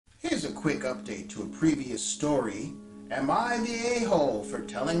quick update to a previous story. Am I the a-hole for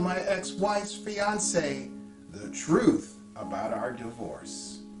telling my ex-wife's fiancé the truth about our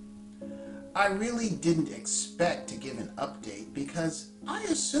divorce? I really didn't expect to give an update because I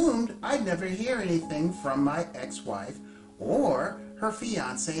assumed I'd never hear anything from my ex-wife or her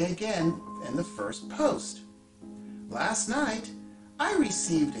fiancé again in the first post. Last night, I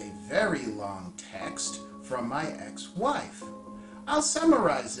received a very long text from my ex-wife. I'll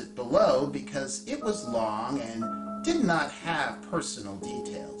summarize it below because it was long and did not have personal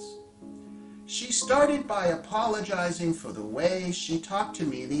details. She started by apologizing for the way she talked to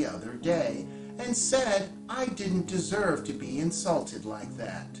me the other day and said I didn't deserve to be insulted like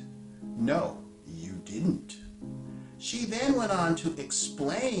that. No, you didn't. She then went on to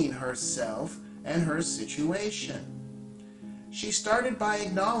explain herself and her situation. She started by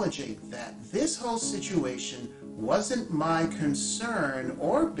acknowledging that this whole situation wasn't my concern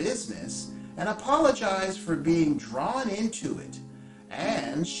or business and apologized for being drawn into it.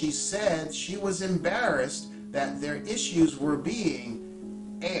 And she said she was embarrassed that their issues were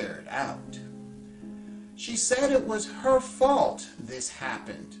being aired out. She said it was her fault this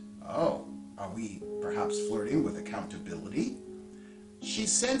happened. Oh, are we perhaps flirting with accountability? She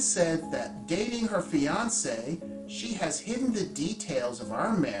since said that dating her fiancé, she has hidden the details of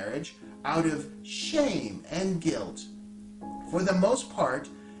our marriage out of shame and guilt. For the most part,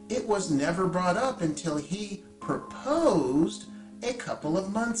 it was never brought up until he proposed a couple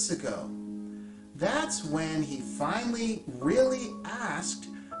of months ago. That's when he finally really asked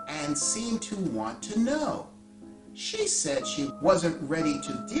and seemed to want to know. She said she wasn't ready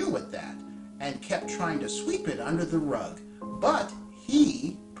to deal with that and kept trying to sweep it under the rug, but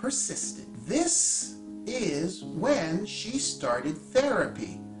he persisted. This is when she started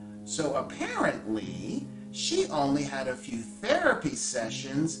therapy. So apparently, she only had a few therapy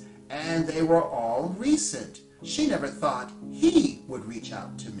sessions and they were all recent. She never thought he would reach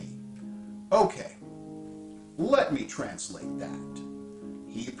out to me. Okay, let me translate that.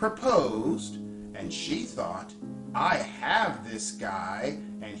 He proposed and she thought, I have this guy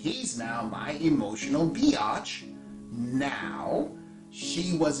and he's now my emotional biatch. Now,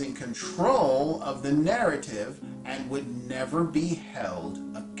 she was in control of the narrative and would never be held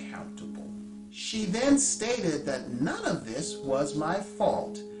accountable. She then stated that none of this was my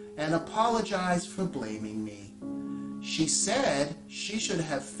fault and apologized for blaming me. She said she should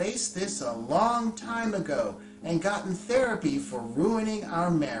have faced this a long time ago and gotten therapy for ruining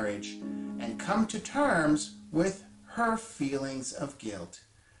our marriage and come to terms with her feelings of guilt.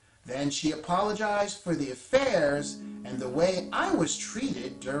 Then she apologized for the affairs and the way I was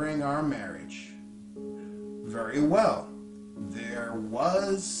treated during our marriage. Very well. There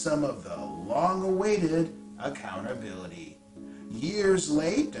was some of the long-awaited accountability. Years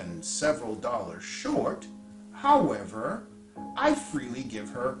late and several dollars short. However, I freely give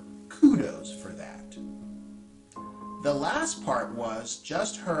her kudos for that. The last part was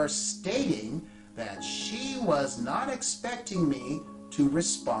just her stating that she was not expecting me to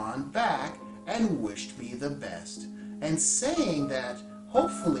respond back and wished me the best, and saying that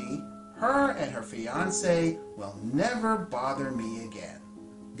hopefully her and her fiancé will never bother me again.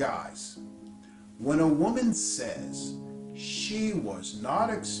 Guys, when a woman says she was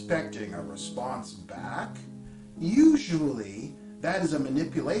not expecting a response back, usually that is a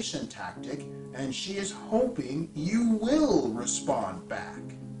manipulation tactic and she is hoping you will respond back.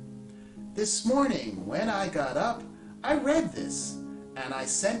 This morning when I got up, I read this and I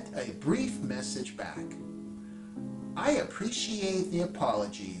sent a brief message back. I appreciate the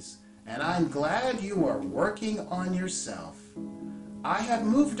apologies and I'm glad you are working on yourself. I have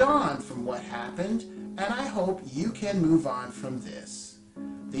moved on from what happened and I hope you can move on from this.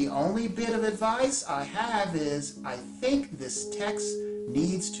 The only bit of advice I have is I think this text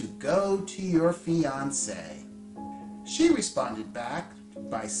needs to go to your fiancé. She responded back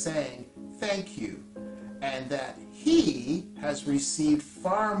by saying thank you and that he has received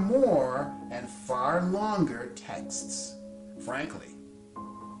far more and far longer texts. Frankly,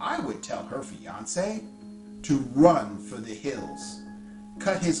 I would tell her fiancé to run for the hills,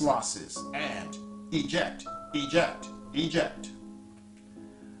 cut his losses, and eject, eject, eject.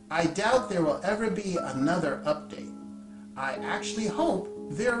 I doubt there will ever be another update. I actually hope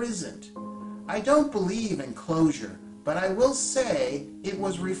there isn't. I don't believe in closure, but I will say it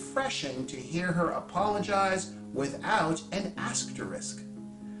was refreshing to hear her apologize without an asterisk.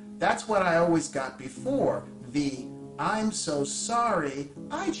 That's what I always got before, the I'm so sorry,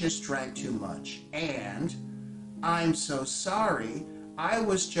 I just drank too much, and I'm so sorry, I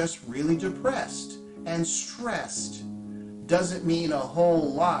was just really depressed and stressed. doesn't mean a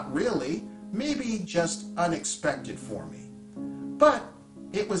whole lot really, maybe just unexpected for me. But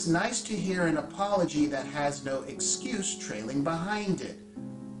it was nice to hear an apology that has no excuse trailing behind it.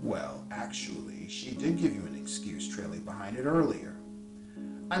 Well, actually, she did give you an excuse trailing behind it earlier.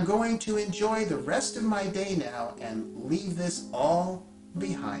 I'm going to enjoy the rest of my day now and leave this all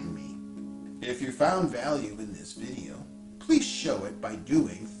behind me. If you found value in this video, please show it by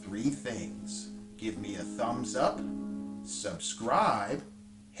doing 3 things. Give me a thumbs up, subscribe,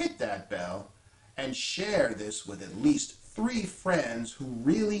 hit that bell, and share this with at least 3 friends who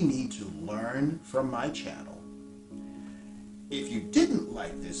really need to learn from my channel. If you didn't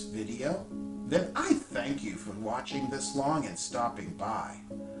like this video, then I thank you for watching this long and stopping by.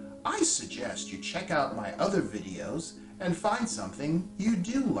 I suggest you check out my other videos and find something you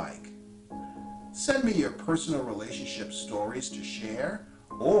do like. Send me your personal relationship stories to share,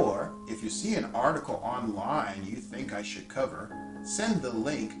 or if you see an article online you think I should cover, send the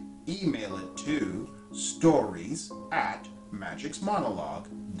link, email it to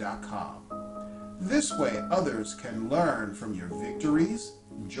stories@magicsmonologue.com. This way others can learn from your victories,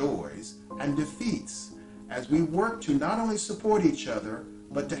 joys, and defeats as we work to not only support each other,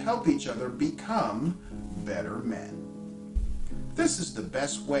 but to help each other become better men. This is the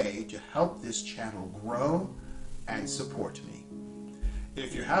best way to help this channel grow and support me.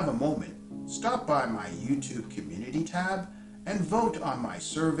 If you have a moment, stop by my YouTube community tab and vote on my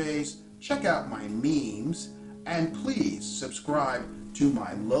surveys, check out my memes, and please subscribe to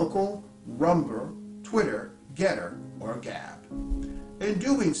my local Rumble, Twitter, Getter, or Gab. In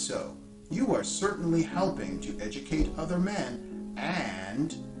doing so, you are certainly helping to educate other men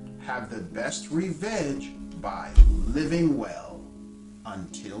and have the best revenge by living well.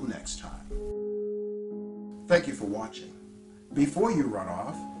 Until next time. Thank you for watching. Before you run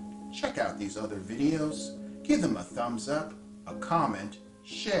off, check out these other videos, give them a thumbs up, a comment,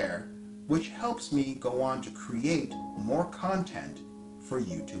 share, which helps me go on to create more content for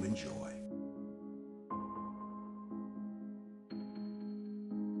you to enjoy.